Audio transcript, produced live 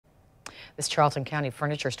this Charlton County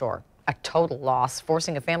furniture store. A total loss,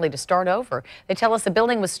 forcing a family to start over. They tell us the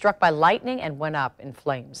building was struck by lightning and went up in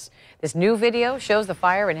flames. This new video shows the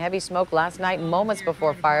fire and heavy smoke last night, moments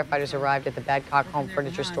before firefighters arrived at the Badcock Home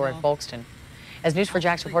Furniture store in Folkston. As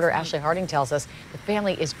News4JAX reporter Ashley Harding tells us, the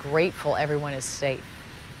family is grateful everyone is safe.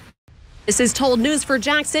 This is told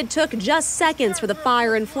News4JAX it took just seconds for the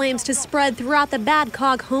fire and flames to spread throughout the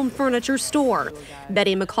Badcock Home Furniture store.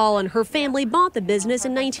 Betty McCall and her family bought the business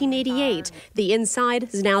in 1988. The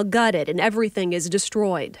inside is now gutted and everything is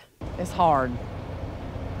destroyed. It's hard.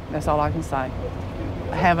 That's all I can say.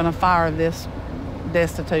 Having a fire of this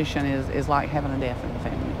destitution is like having a death in the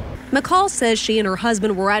family. McCall says she and her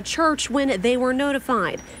husband were at church when they were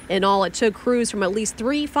notified. In all, it took crews from at least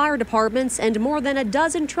 3 fire departments and more than a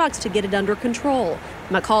dozen trucks to get it under control.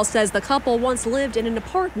 McCall says the couple once lived in an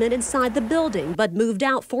apartment inside the building, but moved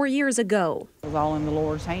out 4 years ago. It was all in the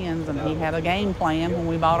Lord's hands, and He had a game plan when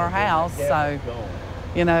we bought our house. So,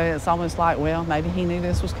 you know, it's almost like, well, maybe He knew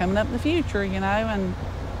this was coming up in the future, you know, and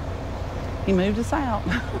He moved us out.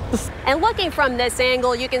 And looking from this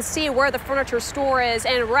angle, you can see where the furniture store is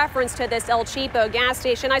in reference to this El Cheapo gas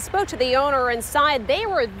station. I spoke to the owner inside. They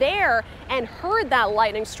were there and heard that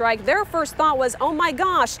lightning strike. Their first thought was, oh my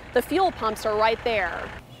gosh, the fuel pumps are right there.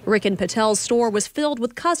 Rick and Patel's store was filled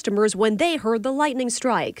with customers when they heard the lightning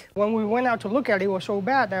strike. When we went out to look at it, it was so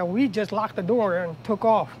bad that we just locked the door and took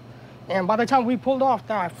off. And by the time we pulled off,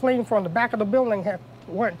 the flame from the back of the building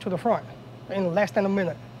went to the front in less than a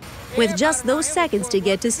minute. With just those seconds to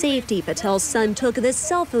get to safety, Patel's son took this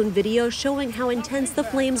cell phone video showing how intense the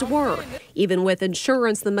flames were. Even with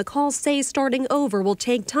insurance, the McCalls say starting over will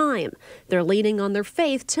take time. They're leaning on their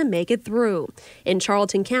faith to make it through. In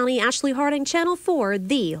Charlton County, Ashley Harding, Channel 4,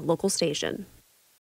 the local station.